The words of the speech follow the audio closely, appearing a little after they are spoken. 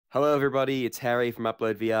Hello, everybody. It's Harry from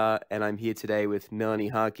UploadVR, and I'm here today with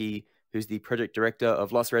Melanie Harke, who's the project director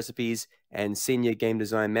of Lost Recipes and senior game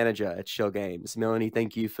design manager at Schell Games. Melanie,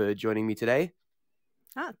 thank you for joining me today.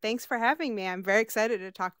 Thanks for having me. I'm very excited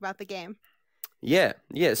to talk about the game. Yeah.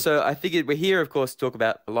 So I figured we're here, of course, to talk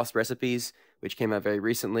about Lost Recipes, which came out very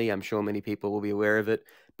recently. I'm sure many people will be aware of it.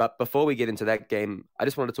 But before we get into that game, I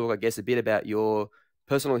just wanted to talk, I guess, a bit about your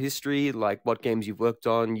personal history, like what games you've worked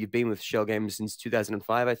on. You've been with Schell Games since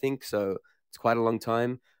 2005, I think, so it's quite a long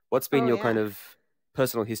time. What's been Oh, your yeah. kind of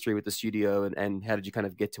personal history with the studio, and how did you kind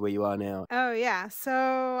of get to where you are now? Oh, yeah.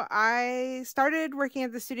 So I started working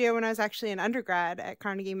at the studio when I was actually an undergrad at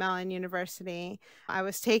Carnegie Mellon University. I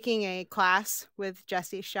was taking a class with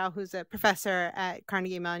Jesse Schell, who's a professor at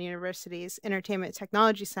Carnegie Mellon University's Entertainment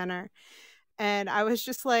Technology Center. And I was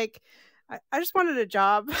just like, I just wanted a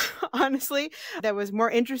job, honestly, that was more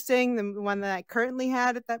interesting than the one that I currently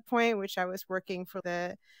had at that point, which I was working for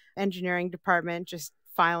the engineering department, just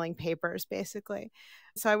filing papers, basically.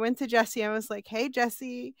 So I went to Jesse. I was like, hey,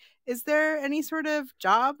 Jesse, is there any sort of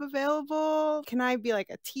job available? Can I be like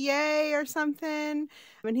a TA or something?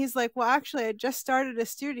 And he's like, well, actually, I just started a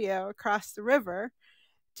studio across the river.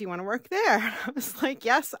 Do you want to work there? I was like,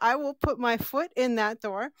 yes, I will put my foot in that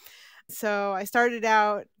door. So I started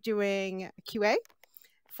out doing QA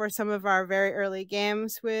for some of our very early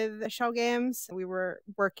games with Schell Games. We were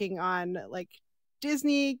working on like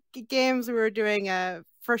Disney games. We were doing a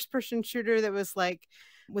first-person shooter that was like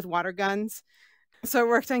with water guns. So I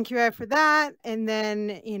worked on QA for that. And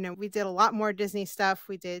then, we did a lot more Disney stuff.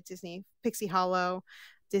 We did Disney Pixie Hollow,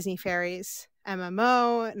 Disney Fairies,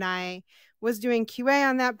 MMO, and I was doing QA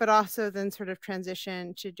on that, but also then sort of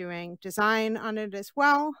transitioned to doing design on it as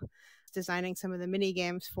well, designing some of the mini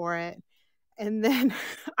games for it. And then,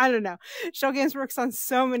 I don't know, Schell Games works on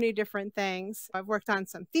so many different things. I've worked on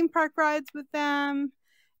some theme park rides with them.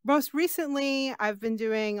 Most recently, I've been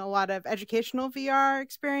doing a lot of educational VR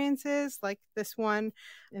experiences like this one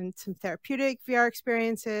and some therapeutic VR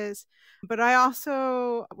experiences. But I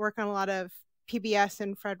also work on a lot of PBS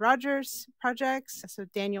and Fred Rogers projects. So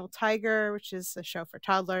Daniel Tiger, which is a show for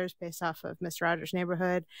toddlers based off of Mr. Rogers'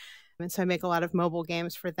 Neighborhood. And so I make a lot of mobile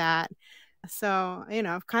games for that. So,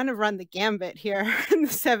 I've kind of run the gambit here in the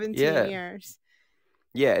 17 Yeah. years.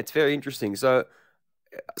 Yeah, it's very interesting. So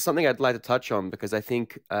something I'd like to touch on, because I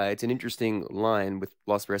think it's an interesting line with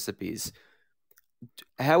Lost Recipes.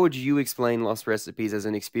 How would you explain Lost Recipes as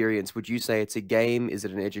an experience? Would you say it's a game? Is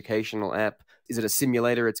it an educational app? Is it a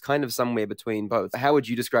simulator? It's kind of somewhere between both. How would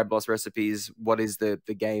you describe Lost Recipes? What is the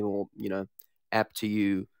game or, app to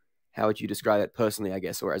you? How would you describe it personally, I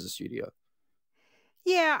guess, or as a studio?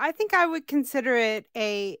 Yeah, I think I would consider it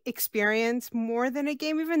a experience more than a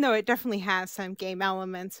game, even though it definitely has some game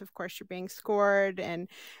elements. Of course, you're being scored and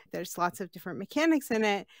there's lots of different mechanics in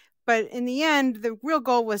it. But in the end, the real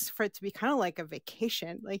goal was for it to be kind of like a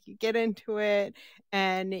vacation. Like you get into it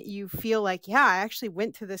and you feel like, yeah, I actually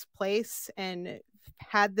went to this place and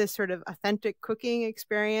had this sort of authentic cooking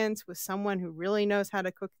experience with someone who really knows how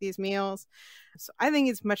to cook these meals. So I think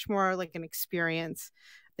it's much more like an experience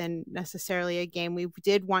than necessarily a game. We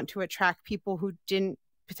did want to attract people who didn't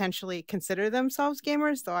potentially consider themselves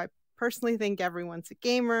gamers, though I personally think everyone's a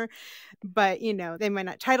gamer, but they might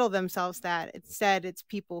not title themselves that. Instead, it's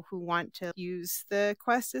people who want to use the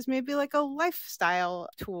quest as maybe like a lifestyle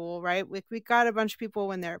tool, right? We got a bunch of people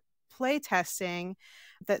when they're play testing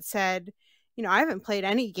that said, I haven't played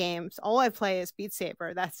any games. All I play is Beat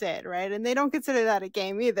Saber. That's it, right? And they don't consider that a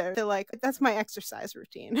game either. They're like, that's my exercise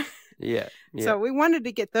routine. Yeah. So we wanted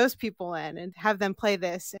to get those people in and have them play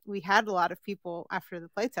this. We had a lot of people after the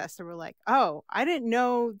playtest that were like, oh, I didn't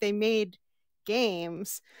know they made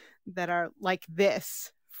games that are like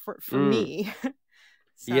this for me.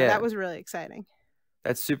 So Yeah. that was really exciting.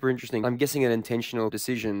 That's super interesting. I'm guessing an intentional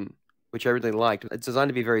decision, which I really liked. It's designed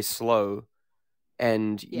to be very slow,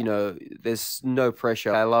 and Yeah. there's no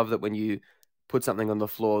pressure. I love that when you put something on the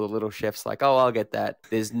floor, the little chef's like, oh, I'll get that.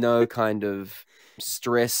 There's no kind of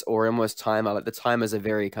stress or almost timer. Like the timers are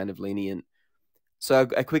very kind of lenient. So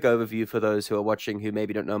a quick overview for those who are watching who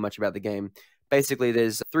maybe don't know much about the game. Basically,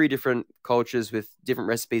 there's 3 different cultures with different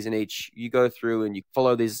recipes in each. You go through and you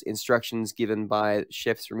follow these instructions given by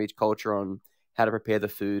chefs from each culture on how to prepare the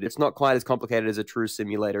food. It's not quite as complicated as a true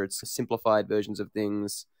simulator. It's simplified versions of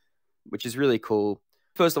things, which is really cool.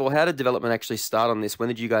 First of all, how did development actually start on this? When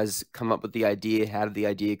did you guys come up with the idea? How did the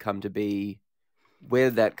idea come to be? Where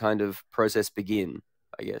did that kind of process begin,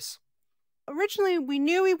 I guess? Originally, we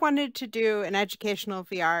knew we wanted to do an educational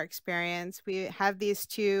VR experience. We have these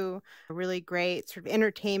 2 really great sort of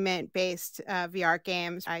entertainment-based VR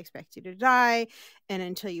games, I Expect You to Die and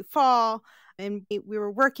Until You Fall. And we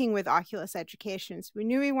were working with Oculus Education. So we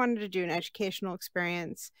knew we wanted to do an educational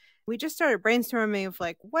experience. We just started brainstorming of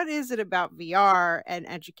like, what is it about VR and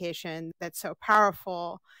education that's so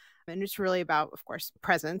powerful? And it's really about, of course,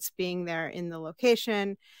 presence, being there in the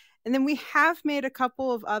location. And then we have made a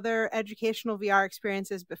couple of other educational VR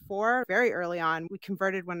experiences before. Very early on, we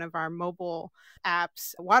converted one of our mobile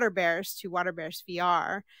apps, Water Bears, to Water Bears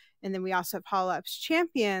VR. And then we also have HoloLabs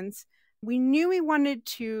Champions. We knew we wanted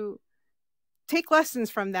to take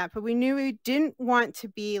lessons from that, but we knew we didn't want to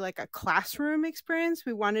be like a classroom experience.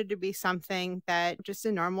 We wanted to be something that just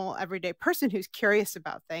a normal everyday person who's curious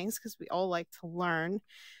about things, because we all like to learn,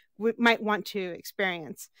 might want to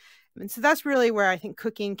experience. And so that's really where I think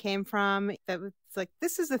cooking came from. That was like,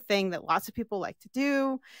 this is a thing that lots of people like to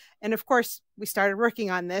do. And of course, we started working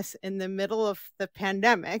on this in the middle of the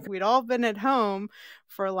pandemic. We'd all been at home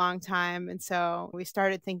for a long time. And so we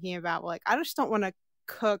started thinking about, like, I just don't want to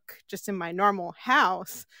cook just in my normal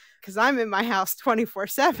house because I'm in my house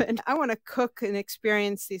 24/7. I want to cook and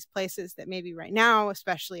experience these places that maybe right now,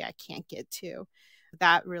 especially, I can't get to.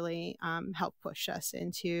 That really helped push us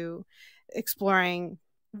into exploring,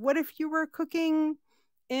 what if you were cooking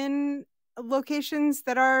in locations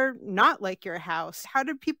that are not like your house? How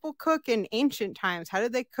did people cook in ancient times? How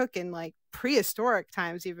did they cook in like prehistoric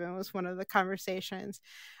times, even, was one of the conversations.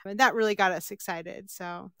 And that really got us excited.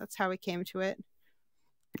 So that's how we came to it.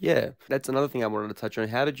 Yeah, that's another thing I wanted to touch on.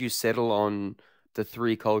 How did you settle on the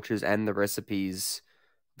three cultures and the recipes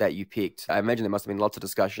that you picked? I imagine there must have been lots of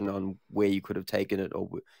discussion on where you could have taken it or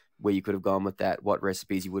where you could have gone with that, what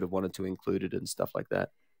recipes you would have wanted to include it and stuff like that.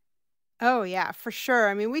 Oh, yeah, for sure.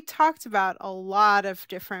 I mean, we talked about a lot of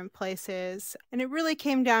different places, and it really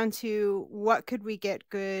came down to what could we get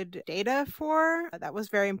good data for. That was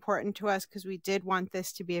very important to us because we did want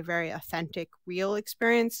this to be a very authentic, real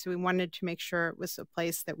experience. So we wanted to make sure it was a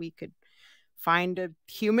place that we could find a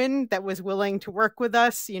human that was willing to work with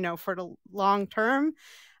us, for the long term.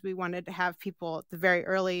 We wanted to have people at the very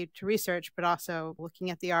early to research, but also looking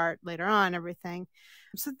at the art later on, everything.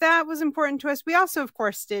 So that was important to us. We also, of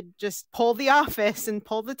course, did just poll the office and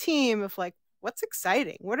poll the team of like, what's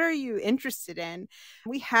exciting? What are you interested in?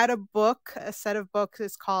 We had a set of books.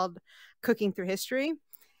 It's called Cooking Through History.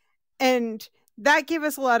 And that gave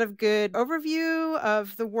us a lot of good overview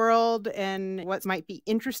of the world and what might be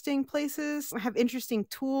interesting places. We have interesting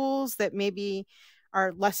tools that maybe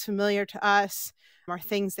are less familiar to us, or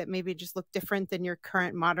things that maybe just look different than your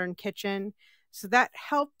current modern kitchen. So that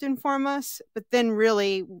helped inform us. But then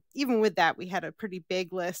really, even with that, we had a pretty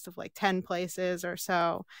big list of like 10 places or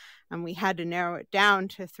so, and we had to narrow it down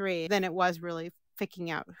to 3. Then it was really picking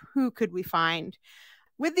out who could we find,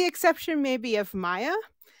 with the exception maybe of Maya.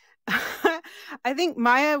 I think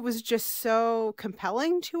Maya was just so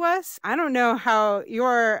compelling to us. I don't know how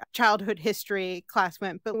your childhood history class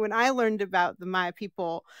went, but when I learned about the Maya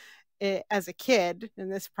people as a kid,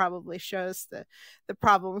 and this probably shows the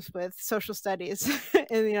problems with social studies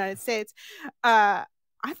in the United States, I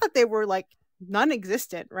thought they were like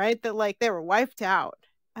non-existent, right? That like they were wiped out.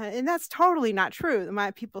 And that's totally not true. The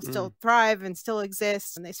Maya people still thrive and still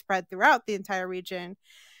exist, and they spread throughout the entire region.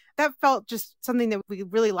 That felt just something that we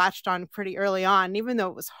really latched on pretty early on. Even though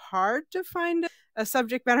it was hard to find a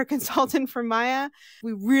subject matter consultant for Maya,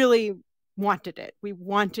 we really wanted it. We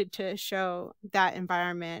wanted to show that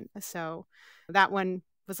environment. So that one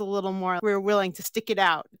was a little more, we were willing to stick it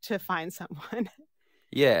out to find someone.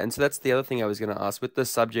 Yeah, and so that's the other thing I was going to ask. With the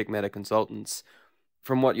subject matter consultants,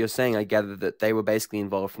 from what you're saying, I gather that they were basically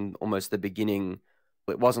involved from almost the beginning.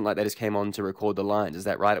 It wasn't like they just came on to record the lines. Is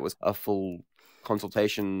that right? It was a full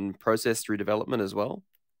consultation process through development as well?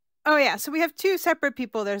 Oh, yeah. So we have 2 separate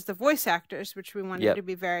people. There's the voice actors, which we wanted to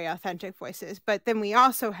be very authentic voices. But then we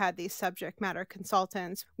also had these subject matter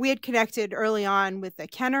consultants. We had connected early on with the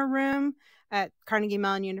Kenner Room at Carnegie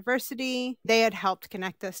Mellon University. They had helped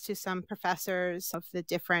connect us to some professors of the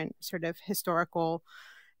different sort of historical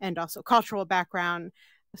and also cultural background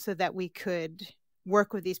so that we could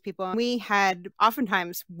work with these people. And we had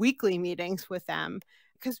oftentimes weekly meetings with them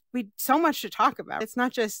because we so much to talk about. It's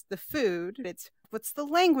not just the food, it's what's the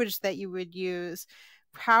language that you would use?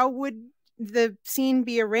 How would the scene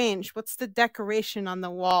be arranged? What's the decoration on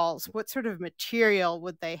the walls? What sort of material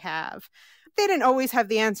would they have? They didn't always have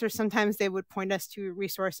the answers. Sometimes they would point us to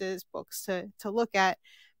resources, books to look at.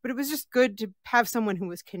 But it was just good to have someone who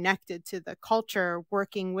was connected to the culture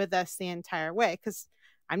working with us the entire way, because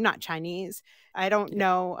I'm not Chinese. I don't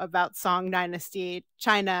know about Song Dynasty,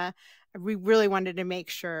 China. We really wanted to make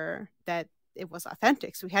sure that it was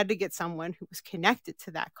authentic. So we had to get someone who was connected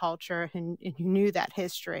to that culture and who knew that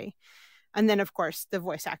history. And then, of course, the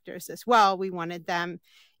voice actors as well. We wanted them,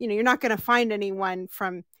 you're not going to find anyone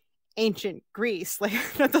from ancient Greece,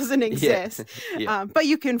 like that doesn't exist. Yeah. But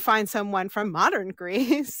you can find someone from modern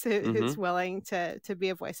Greece who's Mm-hmm. willing to be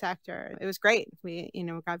a voice actor. It was great. We,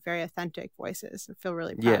 got very authentic voices. I feel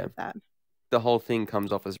really proud Yeah. of that. The whole thing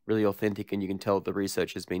comes off as really authentic, and you can tell the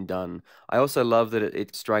research has been done. I also love that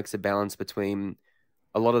it strikes a balance between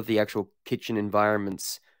a lot of the actual kitchen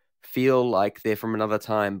environments feel like they're from another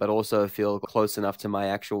time, but also feel close enough to my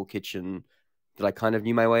actual kitchen that I kind of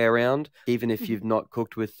knew my way around. Even if Mhm. you've not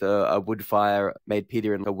cooked with a wood fire, made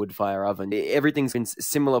pita in a wood fire oven, everything's in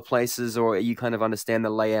similar places, or you kind of understand the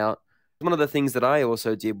layout. One of the things that I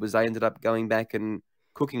also did was I ended up going back and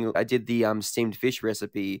cooking. I did the steamed fish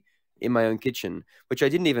recipe in my own kitchen, which I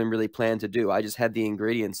didn't even really plan to do. I just had the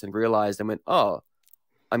ingredients and realized and went, oh,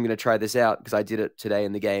 I'm going to try this out because I did it today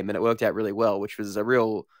in the game and it worked out really well, which was a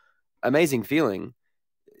real amazing feeling.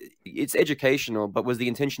 It's educational, but was the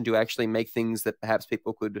intention to actually make things that perhaps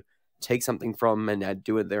people could take something from and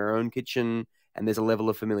do it in their own kitchen, and there's a level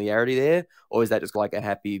of familiarity there? Or is that just like a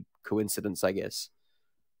happy coincidence, I guess?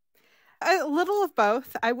 A little of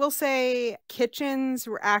both. I will say kitchens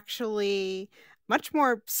were actually much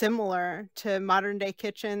more similar to modern day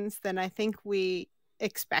kitchens than I think we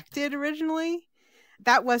expected originally.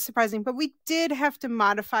 That was surprising, but we did have to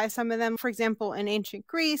modify some of them. For example, in ancient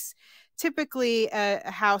Greece, typically a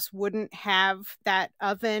house wouldn't have that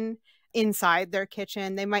oven inside their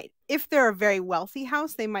kitchen. They might, if they're a very wealthy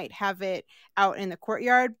house, they might have it out in the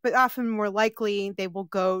courtyard, but often more likely they will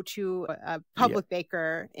go to a Yeah. public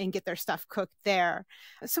baker and get their stuff cooked there.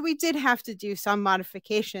 So we did have to do some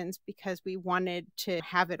modifications because we wanted to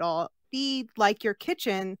have it all be like your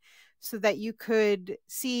kitchen so that you could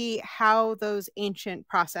see how those ancient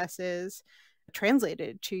processes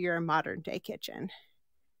translated to your modern day kitchen.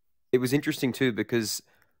 It was interesting too because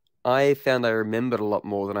I found I remembered a lot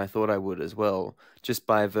more than I thought I would as well, just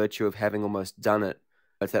by virtue of having almost done it.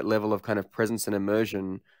 It's that level of kind of presence and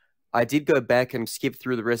immersion. I did go back and skip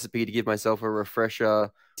through the recipe to give myself a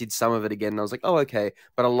refresher, did some of it again, and I was like, oh, okay.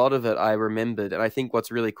 But a lot of it I remembered. And I think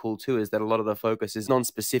what's really cool too is that a lot of the focus is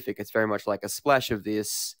non-specific. It's very much like a splash of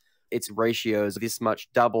this, it's ratios, this much,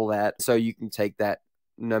 double that. So you can take that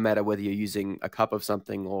no matter whether you're using a cup of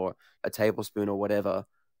something or a tablespoon or whatever,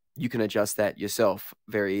 you can adjust that yourself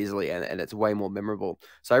very easily, and it's way more memorable.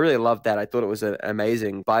 So I really loved that. I thought it was an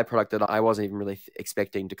amazing byproduct that I wasn't even really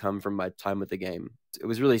expecting to come from my time with the game. It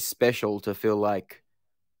was really special to feel like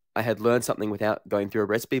I had learned something without going through a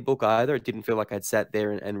recipe book either. It didn't feel like I'd sat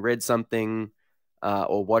there and read something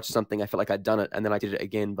or watched something. I felt like I'd done it and then I did it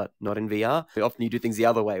again, but not in VR. Often you do things the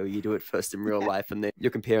other way, where you do it first in real life and then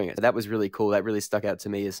you're comparing it. So that was really cool. That really stuck out to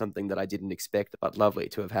me as something that I didn't expect, but lovely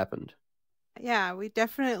to have happened. Yeah, we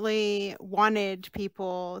definitely wanted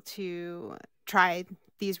people to try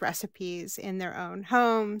these recipes in their own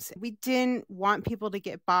homes. We didn't want people to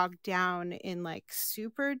get bogged down in like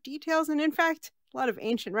super details. And in fact, a lot of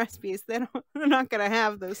ancient recipes, they're not going to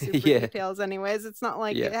have those super Yeah. details anyways. It's not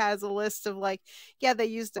like it Yeah. has a list of like, yeah, they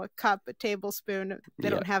used a cup, a tablespoon. They Yeah.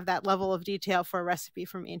 don't have that level of detail for a recipe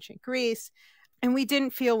from ancient Greece. And we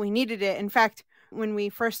didn't feel we needed it. In fact, when we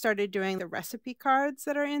first started doing the recipe cards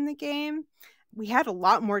that are in the game, we had a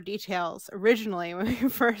lot more details originally when we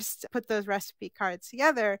first put those recipe cards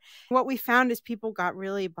together. What we found is people got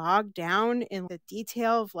really bogged down in the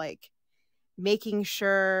detail of like making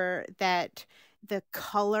sure that the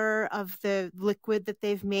color of the liquid that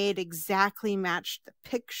they've made exactly matched the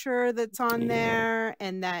picture that's on Yeah. there,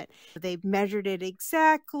 and that they measured it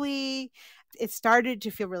exactly. It started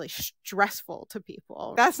to feel really stressful to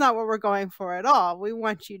people. That's not what we're going for at all. We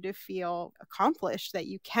want you to feel accomplished, that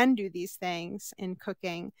you can do these things in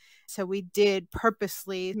cooking. So we did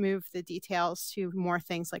purposely move the details to more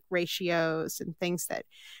things like ratios and things that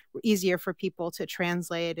were easier for people to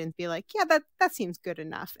translate and be like, yeah, that seems good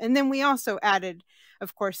enough. And then we also added,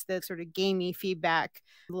 of course, the sort of gamey feedback,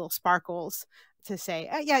 little sparkles to say,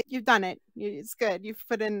 oh, yeah, you've done it. It's good. You've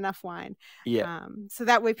put in enough wine. Yeah. So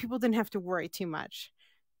that way people didn't have to worry too much.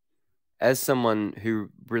 As someone who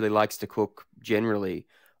really likes to cook generally,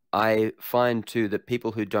 I find too that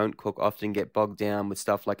people who don't cook often get bogged down with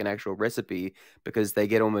stuff like an actual recipe because they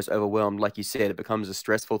get almost overwhelmed. Like you said, it becomes a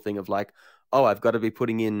stressful thing of like, oh, I've got to be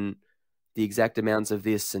putting in the exact amounts of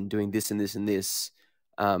this and doing this and this and this.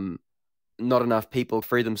 Not enough people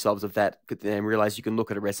free themselves of that and realize you can look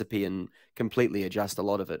at a recipe and completely adjust a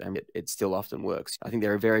lot of it, and it still often works. I think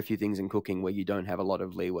there are very few things in cooking where you don't have a lot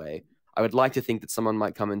of leeway. I would like to think that someone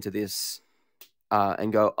might come into this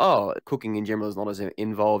and go, oh, cooking in general is not as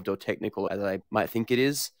involved or technical as I might think it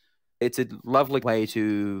is. It's a lovely way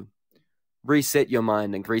to reset your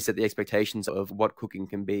mind and reset the expectations of what cooking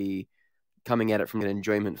can be, coming at it from an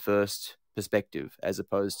enjoyment first perspective, as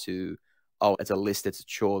opposed to, oh, it's a list, it's a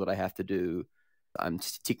chore that I have to do. I'm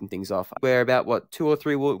ticking things off. We're about, what, 2 or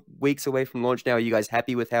 3 weeks away from launch now. Are you guys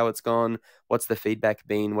happy with how it's gone? What's the feedback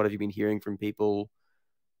been? What have you been hearing from people?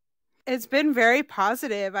 It's been very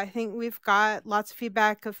positive. I think we've got lots of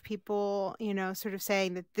feedback of people, sort of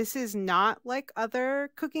saying that this is not like other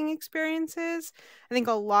cooking experiences. I think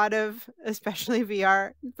a lot of, especially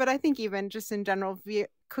VR, but I think even just in general,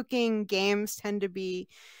 cooking games tend to be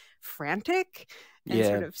frantic and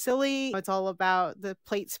sort of silly. It's all about the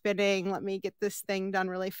plate spinning. Let me get this thing done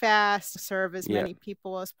really fast, serve as many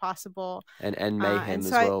people as possible. And mayhem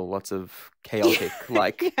as well. Lots of chaotic,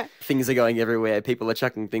 things are going everywhere. People are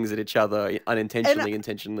chucking things at each other unintentionally,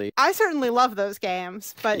 intentionally. I certainly love those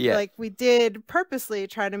games, but we did purposely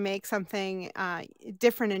try to make something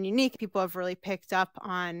different and unique. People have really picked up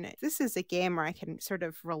on, this is a game where I can sort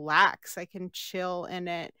of relax. I can chill in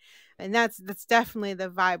it. And that's definitely the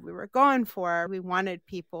vibe we were going for. We wanted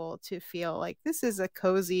people to feel like this is a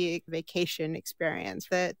cozy vacation experience.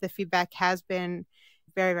 The feedback has been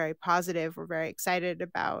very, very positive. We're very excited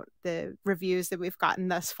about the reviews that we've gotten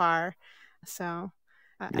thus far. So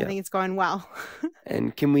I think it's going well.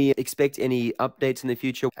 And can we expect any updates in the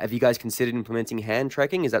future? Have you guys considered implementing hand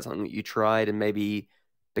tracking? Is that something that you tried and maybe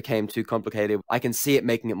became too complicated? I can see it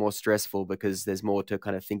making it more stressful because there's more to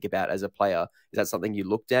kind of think about as a player. Is that something you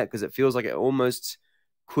looked at? Because it feels like it almost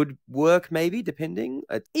could work, maybe, depending.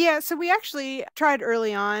 Yeah, so we actually tried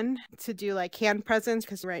early on to do like hand presence,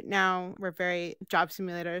 because right now we're very, Job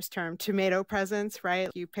Simulator's term, tomato presence, right?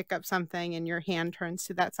 You pick up something and your hand turns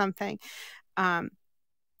to that something.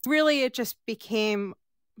 Really, it just became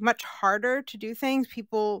much harder to do things.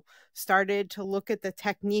 People started to look at the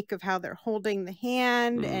technique of how they're holding the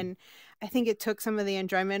hand, and I think it took some of the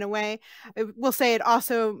enjoyment away. I will say it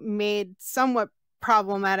also made somewhat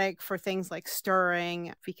problematic for things like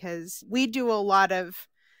stirring, because we do a lot of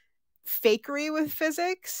fakery with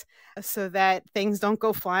physics so that things don't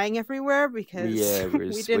go flying everywhere, because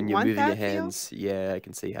we didn't when you're want moving that your hands, I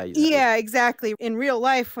can see how you exactly. In real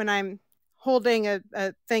life, when I'm holding a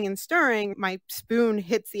thing and stirring, my spoon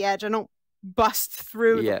hits the edge. I don't bust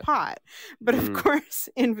through the pot. But of course,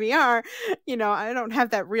 in VR, I don't have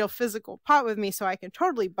that real physical pot with me, so I can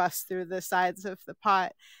totally bust through the sides of the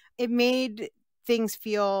pot. It made things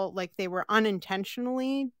feel like they were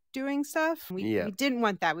unintentionally doing stuff. We didn't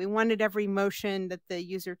want that. We wanted every motion that the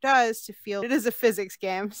user does to feel it is a physics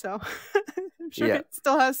game, so I'm sure it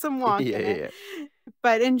still has some wonk in it.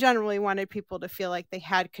 But in general, we wanted people to feel like they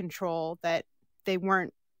had control, that they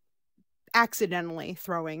weren't accidentally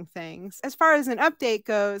throwing things. As far as an update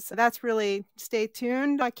goes, that's really, stay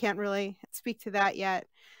tuned. I can't really speak to that yet,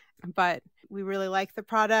 but we really like the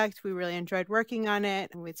product. We really enjoyed working on it,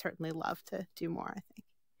 and we'd certainly love to do more, I think.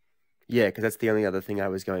 Yeah, because that's the only other thing I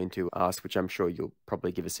was going to ask, which I'm sure you'll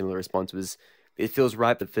probably give a similar response, was it feels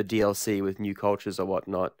ripe for DLC with new cultures or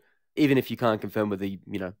whatnot. Even if you can't confirm whether,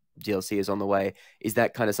 DLC is on the way, is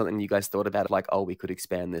that kind of something you guys thought about? Like, oh, we could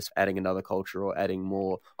expand this, adding another culture or adding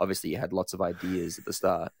more? Obviously, you had lots of ideas at the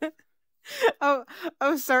start. Oh,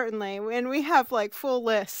 certainly. And we have like full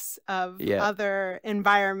lists of other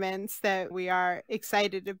environments that we are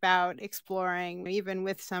excited about exploring, even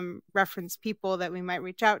with some reference people that we might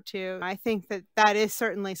reach out to. I think that is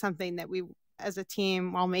certainly something that we, as a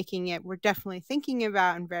team, while making it, we're definitely thinking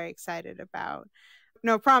about and very excited about.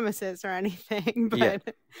 No promises or anything,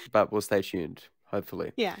 but we'll stay tuned,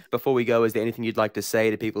 hopefully. Yeah. Before we go, is there anything you'd like to say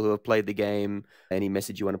to people who have played the game? Any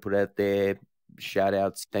message you want to put out there? Shout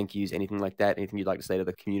outs, thank yous, anything like that? Anything you'd like to say to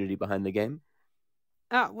the community behind the game?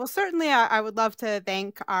 Well, certainly I would love to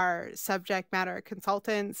thank our subject matter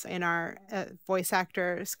consultants and our voice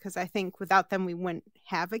actors, because I think without them we wouldn't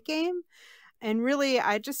have a game. And really,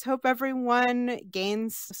 I just hope everyone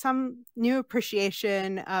gains some new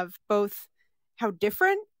appreciation of both how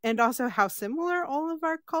different and also how similar all of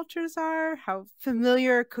our cultures are, how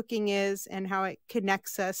familiar cooking is, and how it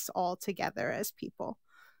connects us all together as people.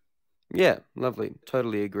 Yeah, lovely.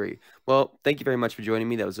 Totally agree. Well, thank you very much for joining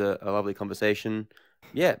me. That was a lovely conversation.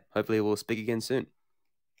 Yeah, hopefully we'll speak again soon.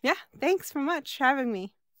 Yeah, thanks so much for having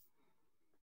me.